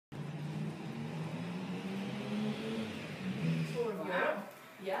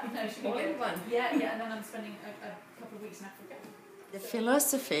Yeah, no, should All in one. Yeah, and then I'm spending a couple of weeks in Africa. The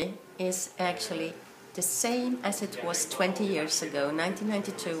philosophy is actually the same as it was 20 years ago,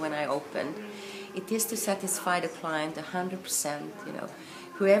 1992 when I opened. It is to satisfy the client 100%, you know,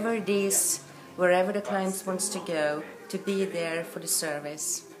 whoever it is, wherever the client wants to go, to be there for the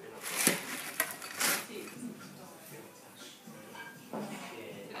service.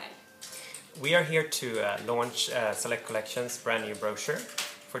 We are here to launch Select Collections' brand new brochure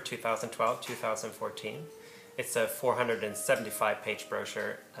for 2012-2014. It's a 475-page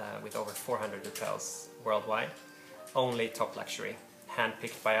brochure with over 400 hotels worldwide. Only top luxury,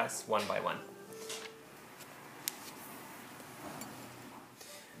 hand-picked by us one by one.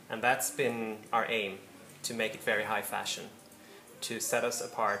 And that's been our aim, to make it very high fashion, to set us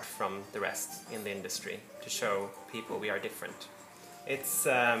apart from the rest in the industry, to show people we are different.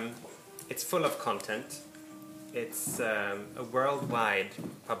 It's full of content. It's a worldwide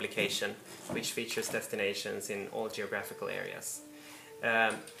publication which features destinations in all geographical areas.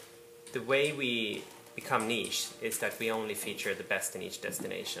 The way we become niche is that we only feature the best in each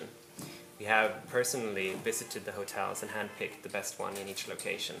destination. We have personally visited the hotels and handpicked the best one in each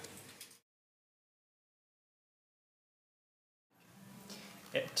location.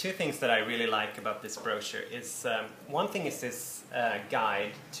 Two things that I really like about this brochure is, one thing is this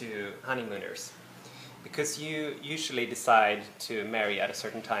guide to honeymooners, because you usually decide to marry at a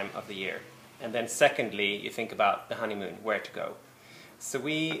certain time of the year, and then secondly you think about the honeymoon, where to go. So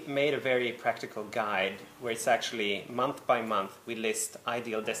we made a very practical guide where it's actually month by month we list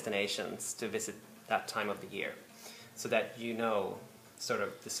ideal destinations to visit that time of the year, so that you know sort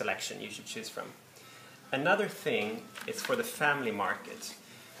of the selection you should choose from. Another thing is for the family market,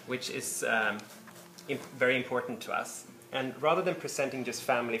 which is very important to us. And rather than presenting just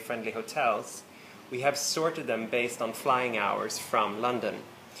family-friendly hotels, we have sorted them based on flying hours from London.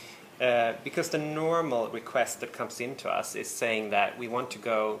 Because the normal request that comes into us is saying that we want to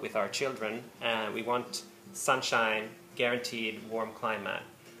go with our children, and we want sunshine, guaranteed warm climate,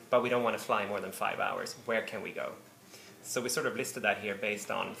 but we don't want to fly more than 5 hours. Where can we go? So we sort of listed that here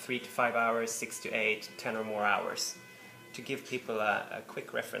based on 3 to 5 hours, 6 to 8, 10 or more hours, to give people a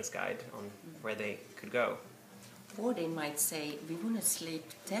quick reference guide on where they could go. Or they might say, we want to sleep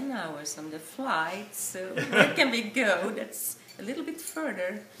 10 hours on the flight, so where can we go? That's a little bit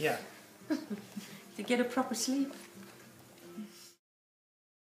further. Yeah. To get a proper sleep.